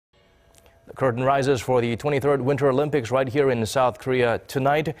The curtain rises for the 23rd Winter Olympics right here in South Korea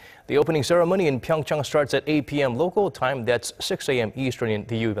tonight. The opening ceremony in PyeongChang starts at 8 p.m. local time. That's 6 a.m. Eastern in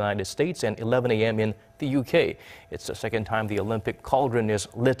the United States and 11 a.m. in the UK. It's the second time the Olympic cauldron is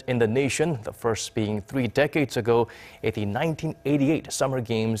lit in the nation, the first being 3 decades ago at the 1988 Summer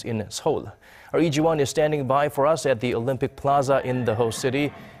Games in Seoul. Our Lee Ji-won is standing by for us at the Olympic Plaza in the host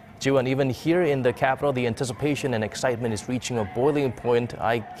city. Ji-won, even here in the capital, the anticipation and excitement is reaching a boiling point.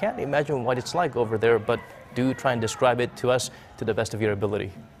 I can't imagine what it's like over there, but do try and describe it to us to the best of your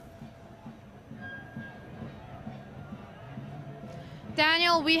ability.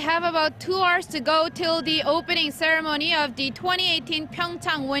 Daniel, we have about 2 hours to go till the opening ceremony of the 2018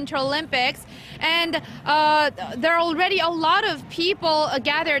 PyeongChang Winter Olympics. And there are already a lot of people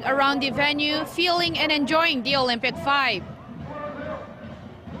gathered around the venue, feeling and enjoying the Olympic vibe.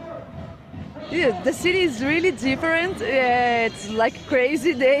 Yeah, the city is really different. It's like a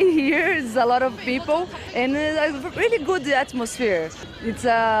crazy day here. It's a lot of people and a really good atmosphere. It's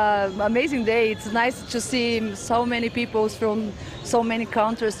an amazing day. It's nice to see so many people from so many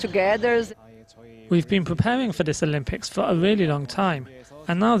countries together. We've been preparing for this Olympics for a really long time,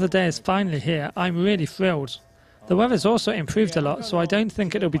 and now the day is finally here. I'm really thrilled. The weather's also improved a lot, so I don't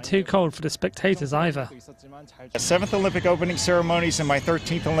think it'll be too cold for the spectators either. 7th Olympic opening ceremonies and my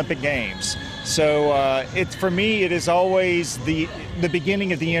 13th Olympic Games. So for me, it is always the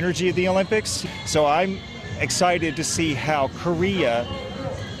beginning of the energy of the Olympics. So I'm excited to see how Korea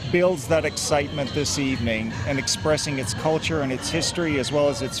builds that excitement this evening and expressing its culture and its history as well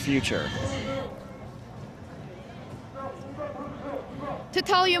as its future. To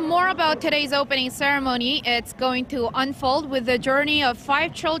tell you more about today's opening ceremony, it's going to unfold with the journey of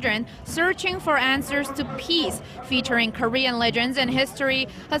 5 children searching for answers to peace, featuring Korean legends and history,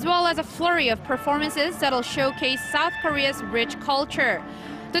 as well as a flurry of performances that'll showcase South Korea's rich culture.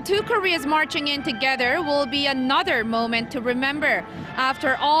 The 2 Koreas marching in together will be another moment to remember.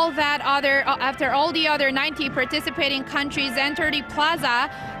 After all the other 90 participating countries enter the plaza,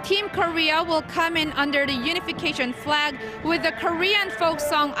 Team Korea will come in under the unification flag with the Korean folk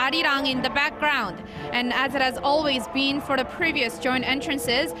song Arirang in the background. And as it has always been for the previous joint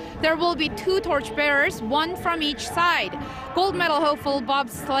entrances, there will be 2 torchbearers, 1 from each side. Gold medal hopeful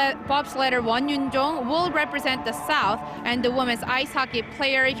bobsledder Won Yun-jong will represent the south, and the women's ice hockey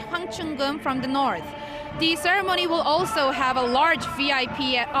player Hwang Chung-gun from the north. The ceremony will also have a large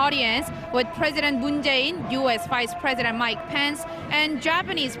VIP audience with President Moon Jae-in, U.S. Vice President Mike Pence, and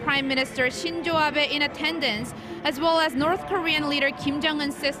Japanese Prime Minister Shinzo Abe in attendance, as well as North Korean leader Kim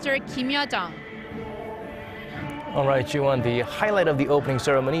Jong-un's sister Kim Yo-jong. All right, Ji-won, the highlight of the opening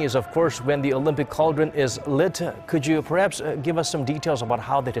ceremony is, of course, when the Olympic cauldron is lit. Could you perhaps give us some details about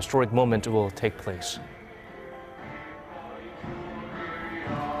how that historic moment will take place?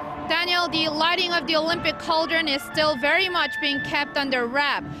 Daniel, the lighting of the Olympic cauldron is still very much being kept under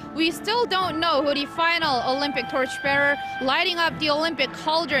wrap. We still don't know who the final Olympic torchbearer lighting up the Olympic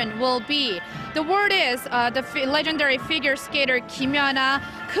cauldron will be. The word is the legendary figure skater Kim Yo-na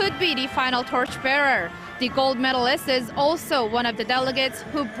could be the final torchbearer. The gold medalist is also one of the delegates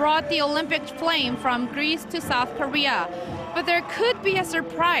who brought the Olympic flame from Greece to South Korea. But there could be a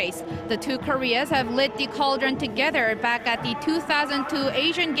surprise. The 2 Koreas have lit the cauldron together back at the 2002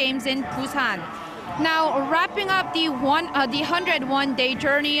 Asian Games in Busan. Now, wrapping up the 101-day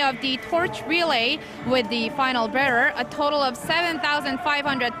journey of the torch relay with the final bearer, a total of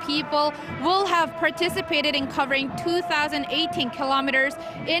 7,500 people will have participated in covering 2,018 kilometers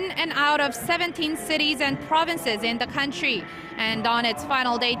in and out of 17 cities and provinces in the country. And on its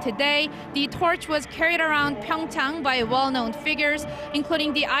final day today, the torch was carried around PyeongChang by well-known figures,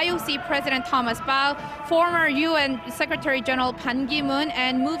 including the IOC President Thomas Bach, former UN Secretary General Ban Ki-moon,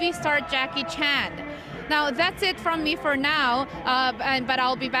 and movie star Jackie Chan. Now, that's it from me for now, but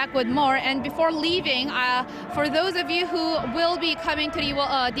I'll be back with more. And before leaving, for those of you who will be coming to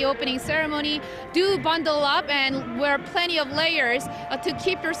the opening ceremony, do bundle up and wear plenty of layers to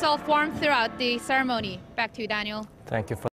keep yourself warm throughout the ceremony. Back to you, Daniel. Thank you for